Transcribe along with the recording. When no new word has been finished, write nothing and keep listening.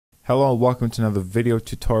Hello and welcome to another video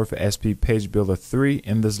tutorial for SP Page Builder 3.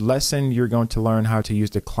 In this lesson, you're going to learn how to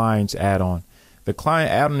use the clients add-on. The client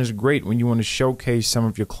add-on is great when you want to showcase some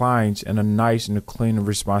of your clients in a nice and a clean and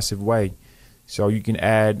responsive way. So you can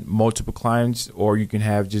add multiple clients, or you can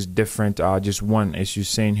have just different, just one as you've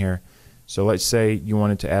seen here. So let's say you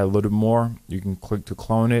wanted to add a little more. You can click to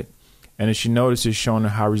clone it, and as you notice, it's shown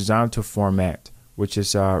in horizontal format, which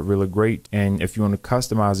is really great. And if you want to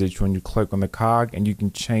customize it, when you click on the cog, and you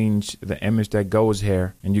can change the image that goes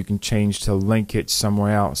here, and you can change to link it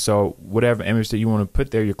somewhere else. So whatever image that you want to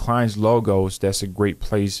put there, your client's logos, that's a great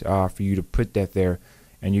place for you to put that there.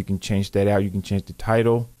 And you can change that out. You can change the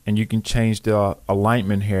title, and you can change the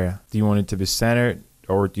alignment here. Do you want it to be centered,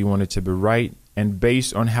 or do you want it to be right? And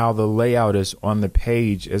based on how the layout is on the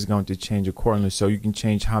page is going to change accordingly. So you can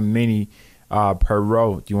change how many per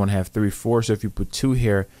row. Do you want to have 3, 4? So if you put 2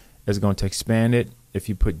 here, it's going to expand it. If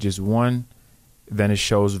you put just 1, then it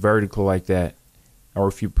shows vertical like that. Or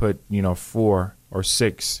if you put 4 or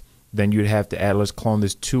 6, then you'd have to add, let's clone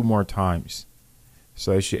this 2 more times.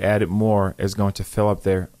 So as you add it more, it's going to fill up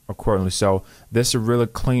there accordingly. So this is a really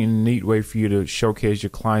clean and neat way for you to showcase your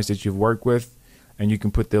clients that you've worked with, and you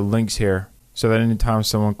can put their links here so that anytime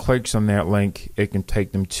someone clicks on that link, it can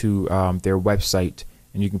take them to their website.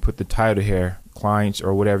 And you can put the title here, clients,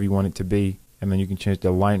 or whatever you want it to be, and then you can change the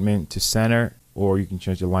alignment to center, or you can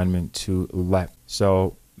change the alignment to left.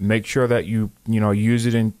 So make sure that you use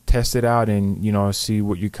it and test it out, and see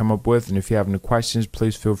what you come up with. And if you have any questions,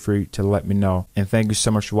 please feel free to let me know. And thank you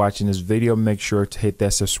so much for watching this video. Make sure to hit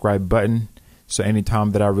that subscribe button, so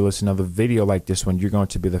anytime that I release another video like this one, you're going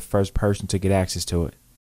to be the first person to get access to it.